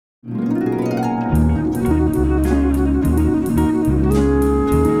Coming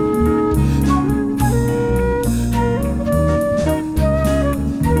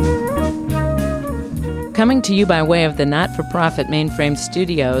to you by way of the not-for-profit Mainframe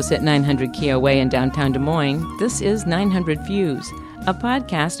Studios at 900 Keogh Way in downtown Des Moines, this is 900 Views, a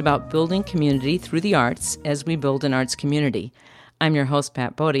podcast about building community through the arts as we build an arts community. I'm your host,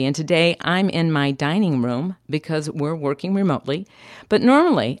 Pat Bodie, and today I'm in my dining room because we're working remotely. But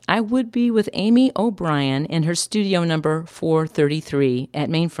normally, I would be with Amy O'Brien in her studio number 433 at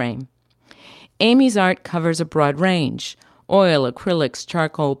Mainframe. Amy's art covers a broad range: oil, acrylics,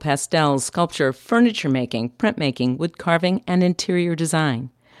 charcoal, pastels, sculpture, furniture making, printmaking, wood carving, and interior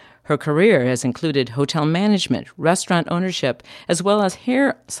design. Her career has included hotel management, restaurant ownership, as well as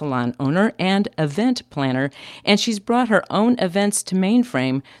hair salon owner and event planner, and she's brought her own events to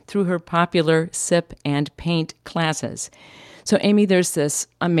Mainframe through her popular sip and paint classes. So, Amy, there's this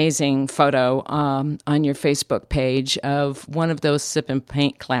amazing photo on your Facebook page of one of those sip and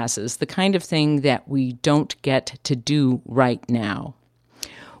paint classes, the kind of thing that we don't get to do right now.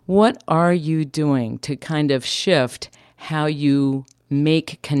 What are you doing to kind of shift how you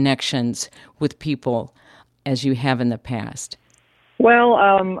make connections with people as you have in the past? Well,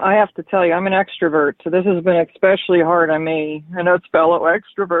 I have to tell you, I'm an extrovert, so this has been especially hard on me. I know it's fellow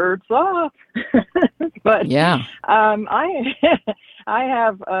extroverts, but yeah, I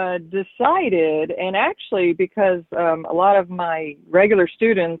have decided, and actually because a lot of my regular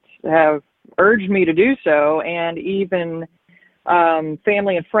students have urged me to do so, and even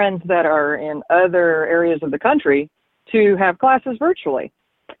family and friends that are in other areas of the country, to have classes virtually.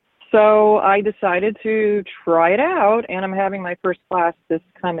 So I decided to try it out, and I'm having my first class this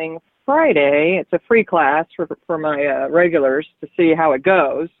coming Friday. It's a free class for my regulars to see how it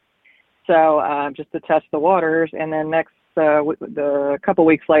goes. So just to test the waters, and then a couple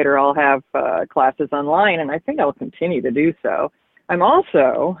weeks later, I'll have classes online, and I think I'll continue to do so. I'm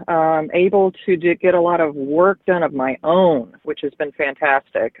also able to get a lot of work done of my own, which has been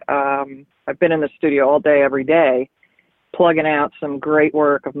fantastic. I've been in the studio all day, every day, plugging out some great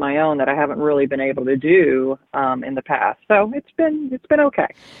work of my own that I haven't really been able to do in the past. So it's been okay.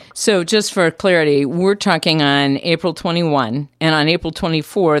 So just for clarity, we're talking on April 21, and on April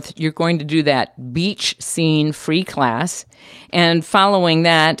 24th, you're going to do that beach scene free class. And following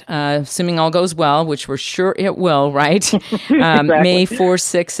that, assuming all goes well, which we're sure it will, right? Exactly. May 4,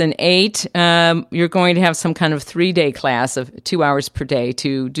 6, and 8, you're going to have some kind of 3-day class of 2 hours per day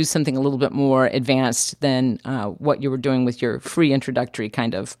to do something a little bit more advanced than what you were doing with your free introductory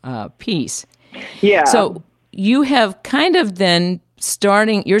kind of piece. Yeah. So you have kind of then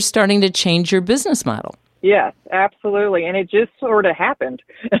you're starting to change your business model. Yes, absolutely. And it just sort of happened.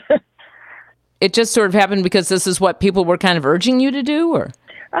 It just sort of happened because this is what people were kind of urging you to do, or?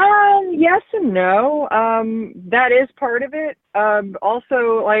 Yes and no. That is part of it.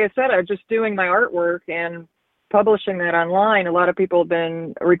 Also, like I said, I'm just doing my artwork and publishing that online. A lot of people have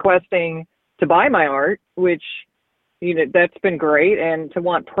been requesting to buy my art, which, you know, that's been great, and to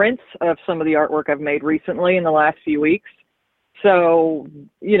want prints of some of the artwork I've made recently in the last few weeks. So,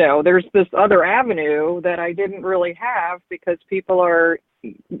 you know, there's this other avenue that I didn't really have because people are,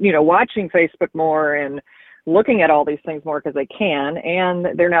 you know, watching Facebook more and looking at all these things more because they can,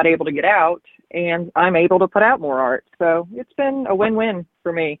 and they're not able to get out, and I'm able to put out more art. So it's been a win-win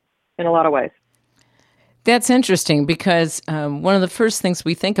for me in a lot of ways. That's interesting because one of the first things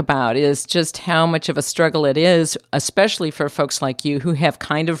we think about is just how much of a struggle it is, especially for folks like you who have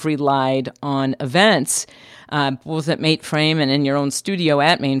kind of relied on events, both at Mainframe and in your own studio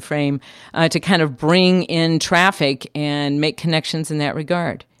at Mainframe, to kind of bring in traffic and make connections in that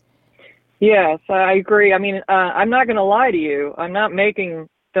regard. Yes, I agree. I mean, I'm not going to lie to you. I'm not making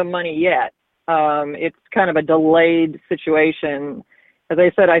the money yet. It's kind of a delayed situation. As I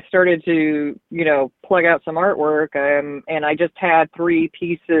said, I started to, you know, plug out some artwork, and I just had 3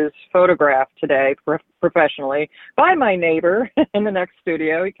 pieces photographed today professionally by my neighbor in the next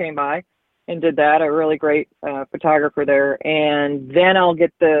studio. He came by and did that, a really great photographer there. And then I'll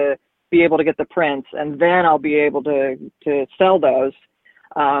be able to get the prints, and then I'll be able to sell those.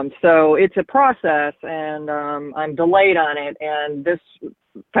 So it's a process, and I'm delayed on it. And this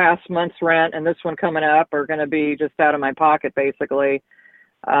past month's rent and this one coming up are going to be just out of my pocket, basically.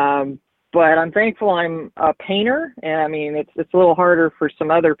 But I'm thankful I'm a painter, and I mean, it's a little harder for some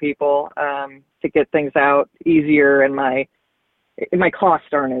other people to get things out easier, and my costs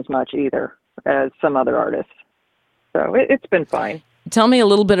aren't as much either as some other artists. So it's been fine. Tell me a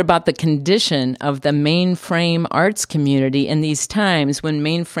little bit about the condition of the Mainframe arts community in these times when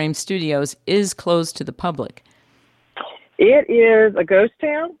Mainframe Studios is closed to the public. It is a ghost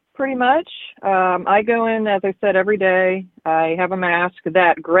town, pretty much. I go in, as I said, every day. I have a mask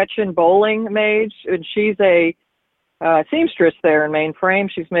that Gretchen Bowling made, and she's a seamstress there in Mainframe.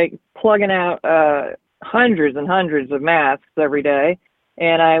 She's plugging out hundreds and hundreds of masks every day,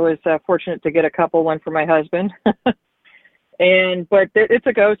 and I was fortunate to get a couple, one for my husband. But it's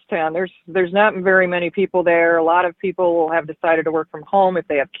a ghost town. There's not very many people there. A lot of people have decided to work from home if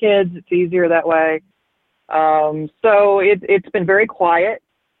they have kids. It's easier that way. So it's been very quiet,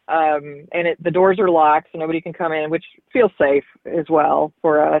 and the doors are locked, so nobody can come in, which feels safe as well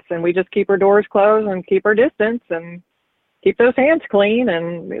for us. And we just keep our doors closed and keep our distance and keep those hands clean.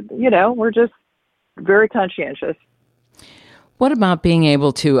 And, we're just very conscientious. What about being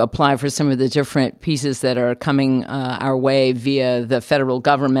able to apply for some of the different pieces that are coming our way via the federal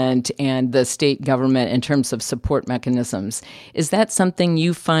government and the state government in terms of support mechanisms? Is that something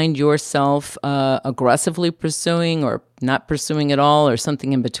you find yourself aggressively pursuing or not pursuing at all, or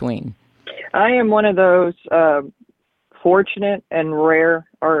something in between? I am one of those fortunate and rare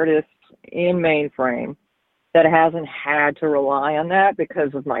artists in Mainframe that hasn't had to rely on that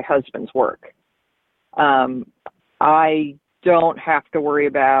because of my husband's work. I don't have to worry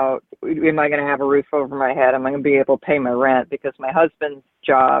about, am I going to have a roof over my head? Am I going to be able to pay my rent? Because my husband's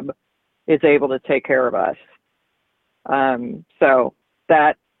job is able to take care of us. So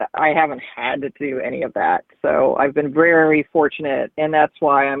that I haven't had to do any of that. So I've been very fortunate, and that's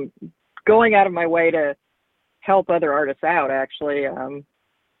why I'm going out of my way to help other artists out, actually.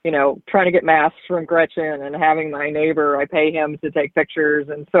 Trying to get masks from Gretchen and having my neighbor, I pay him to take pictures.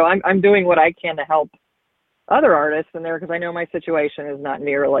 And so I'm doing what I can to help other artists in there, because I know my situation is not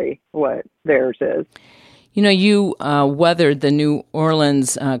nearly what theirs is. You weathered the New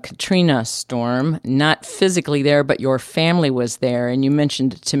Orleans Katrina storm, not physically there, but your family was there, and you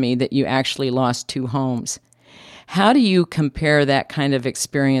mentioned to me that you actually lost 2 homes. How do you compare that kind of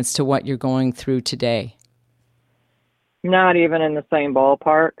experience to what you're going through today? Not even in the same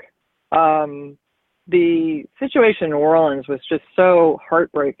ballpark. The situation in New Orleans was just so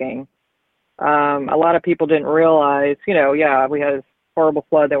heartbreaking. A lot of people didn't realize, we had this horrible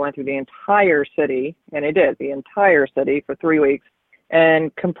flood that went through the entire city, and it did, the entire city for 3 weeks,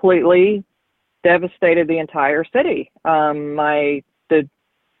 and completely devastated the entire city. The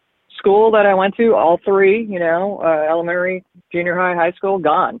school that I went to, all 3, elementary, junior high, high school,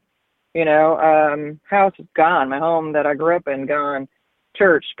 gone. House is gone. My home that I grew up in, gone.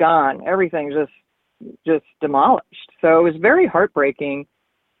 Church, gone. Everything just demolished. So it was very heartbreaking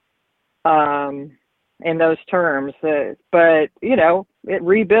in those terms. But, it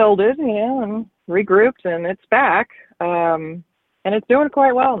rebuilded, and regrouped, and it's back. And it's doing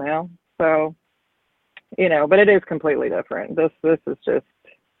quite well now. So, but it is completely different. This is just,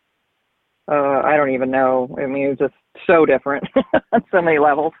 I don't even know. I mean, it's just so different on so many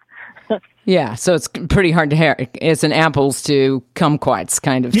levels. Yeah, so it's pretty hard to hear. It's an apples to kumquats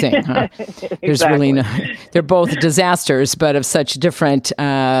kind of thing. Huh? There's Exactly. really they're both disasters, but of such different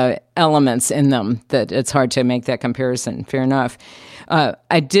elements in them that it's hard to make that comparison. Fair enough.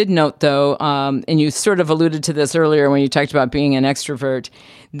 I did note, though, and you sort of alluded to this earlier when you talked about being an extrovert,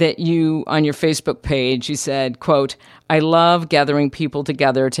 that you, on your Facebook page, you said, quote, "I love gathering people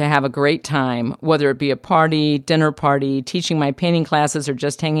together to have a great time, whether it be a party, dinner party, teaching my painting classes, or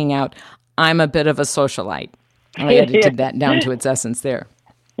just hanging out. I'm a bit of a socialite." I edited that down to its essence there.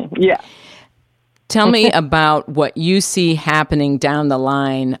 Yeah. Tell me about what you see happening down the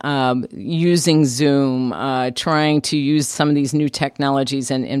line, using Zoom, trying to use some of these new technologies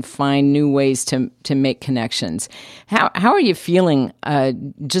and find new ways to make connections. How are you feeling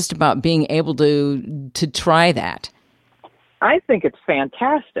just about being able to try that? I think it's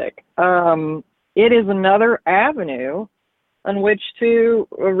fantastic. It is another avenue on which to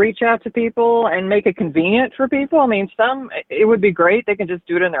reach out to people and make it convenient for people. I mean, it would be great. They can just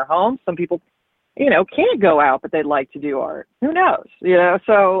do it in their home. Some people, can't go out, but they'd like to do art. Who knows?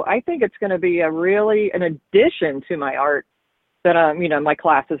 So I think it's going to be an addition to my art that my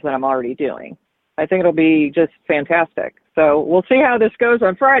classes that I'm already doing. I think it'll be just fantastic. So we'll see how this goes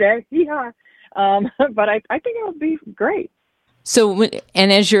on Friday. Yeah. But I think it'll be great. So,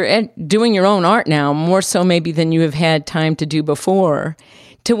 and as you're doing your own art now, more so maybe than you have had time to do before,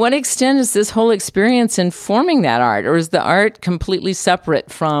 to what extent is this whole experience informing that art, or is the art completely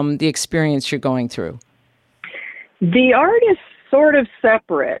separate from the experience you're going through? The art is sort of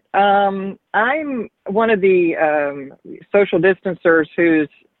separate. I'm one of the social distancers who's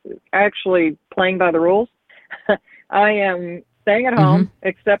actually playing by the rules. I am staying at home,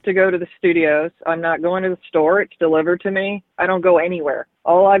 except to go to the studios. I'm not going to the store. It's delivered to me. I don't go anywhere.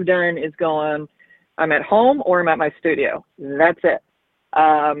 All I've done is I'm at home or I'm at my studio. That's it.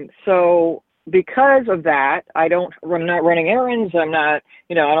 So because of that, I'm not running errands. I'm not,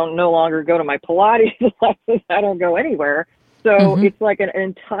 I don't no longer go to my Pilates classes. I don't go anywhere. So it's like an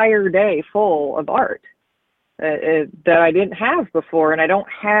entire day full of art that I didn't have before. And I don't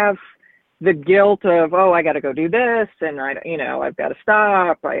have the guilt of, I got to go do this. And I've got to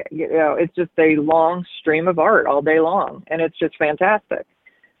stop. It's just a long stream of art all day long. And it's just fantastic.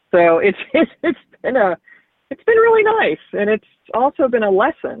 So it's been really nice. And it's also been a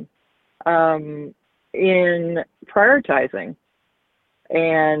lesson in prioritizing.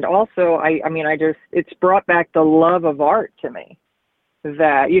 And also, it's brought back the love of art to me,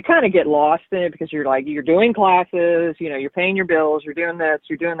 that you kind of get lost in it because you're doing classes, you're paying your bills, you're doing this,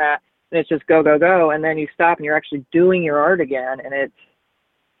 you're doing that, and it's just go, go, go. And then you stop and you're actually doing your art again. And it's,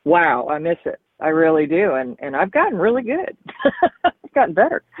 wow, I miss it. I really do. And I've gotten really good. I've gotten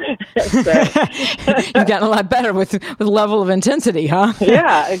better. You've gotten a lot better with level of intensity, huh?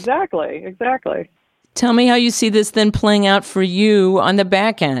 Yeah, exactly. Tell me how you see this then playing out for you on the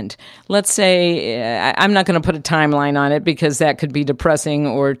back end. Let's say, I'm not going to put a timeline on it because that could be depressing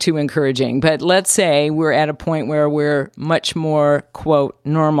or too encouraging, but let's say we're at a point where we're much more, quote,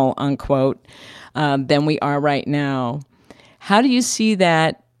 normal, unquote, than we are right now. How do you see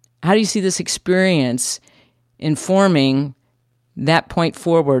that? How do you see this experience informing that point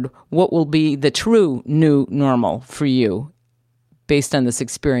forward? What will be the true new normal for you based on this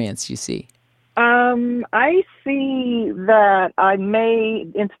experience you see? I see that I may,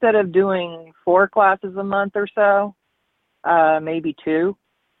 instead of doing 4 classes a month or so, maybe 2.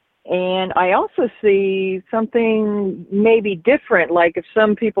 And I also see something maybe different, like if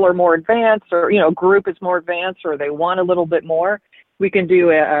some people are more advanced or, group is more advanced or they want a little bit more, we can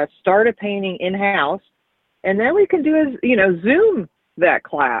do start a painting in-house, and then we can do Zoom that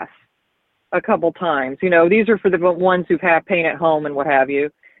class a couple times. These are for the ones who've had paint at home and what have you,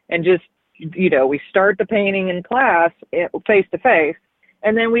 and just, we start the painting in class face to face,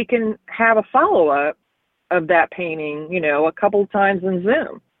 and then we can have a follow-up of that painting, a couple times in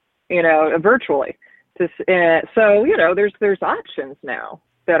Zoom, virtually. So, there's options now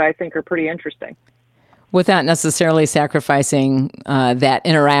that I think are pretty interesting. Without necessarily sacrificing that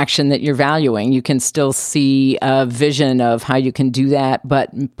interaction that you're valuing, you can still see a vision of how you can do that,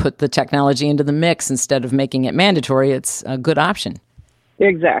 but put the technology into the mix instead of making it mandatory. It's a good option.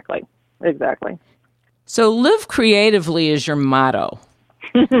 Exactly. So live creatively is your motto.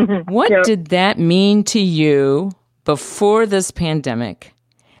 What did that mean to you before this pandemic,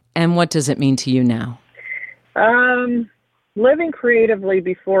 and what does it mean to you now? Living creatively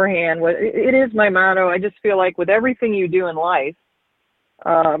beforehand, it is my motto. I just feel like with everything you do in life,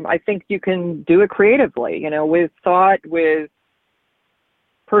 I think you can do it creatively, with thought, with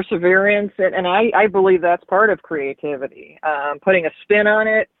perseverance, and I believe that's part of creativity, putting a spin on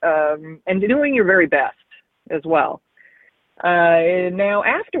it, and doing your very best as well. Now,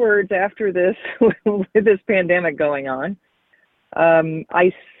 afterwards, after this, with this pandemic going on,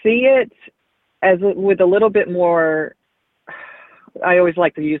 I see it as with a little bit more, I always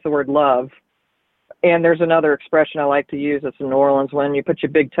like to use the word love. And there's another expression I like to use. It's in New Orleans, when you put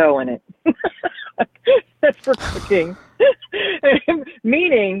your big toe in it. That's for cooking.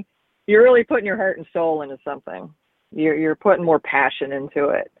 Meaning, you're really putting your heart and soul into something. You're putting more passion into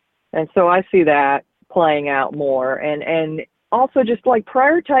it. And so I see that playing out more. And also just like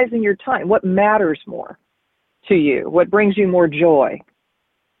prioritizing your time. What matters more to you? What brings you more joy?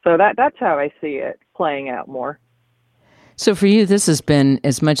 So that's how I see it playing out more. So for you, this has been,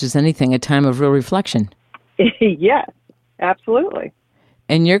 as much as anything, a time of real reflection. Yes, absolutely.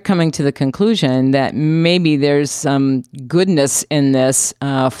 And you're coming to the conclusion that maybe there's some goodness in this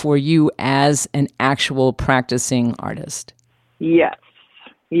for you as an actual practicing artist. Yes.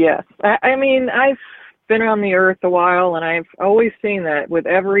 I mean, I've been on the earth a while, and I've always seen that with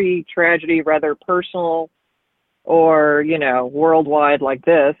every tragedy, whether personal or, worldwide like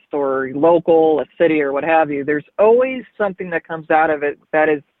this, or local, a city, or what have you, there's always something that comes out of it that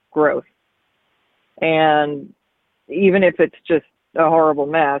is growth. And even if it's just a horrible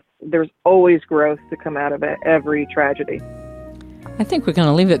mess, there's always growth to come out of it, every tragedy. I think we're going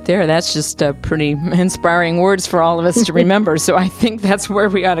to leave it there. That's just pretty inspiring words for all of us to remember. So I think that's where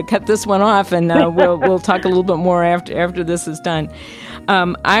we ought to cut this one off, and we'll talk a little bit more after this is done.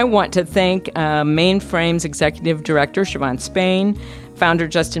 I want to thank Mainframe's Executive Director, Siobhan Spain, founder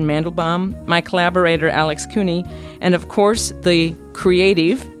Justin Mandelbaum, my collaborator, Alex Cooney, and of course, the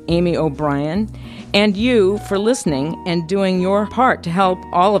creative, Amy O'Brien, and you for listening and doing your part to help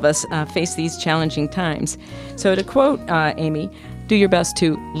all of us face these challenging times. So to quote Amy, do your best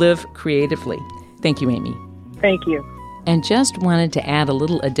to live creatively. Thank you, Amy. Thank you. And just wanted to add a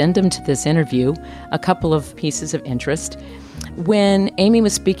little addendum to this interview, a couple of pieces of interest. When Amy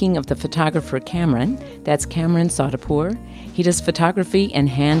was speaking of the photographer Cameron, that's Cameron Sodapur, he does photography and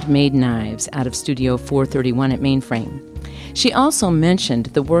handmade knives out of Studio 431 at Mainframe. She also mentioned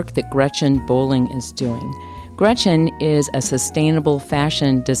the work that Gretchen Bowling is doing. Gretchen is a sustainable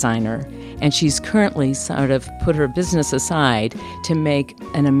fashion designer, and she's currently sort of put her business aside to make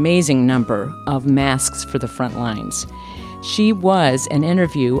an amazing number of masks for the front lines. She was an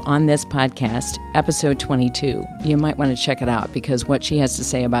interview on this podcast, episode 22. You might want to check it out because what she has to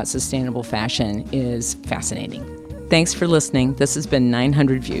say about sustainable fashion is fascinating. Thanks for listening. This has been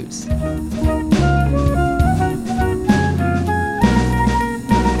 900 Views.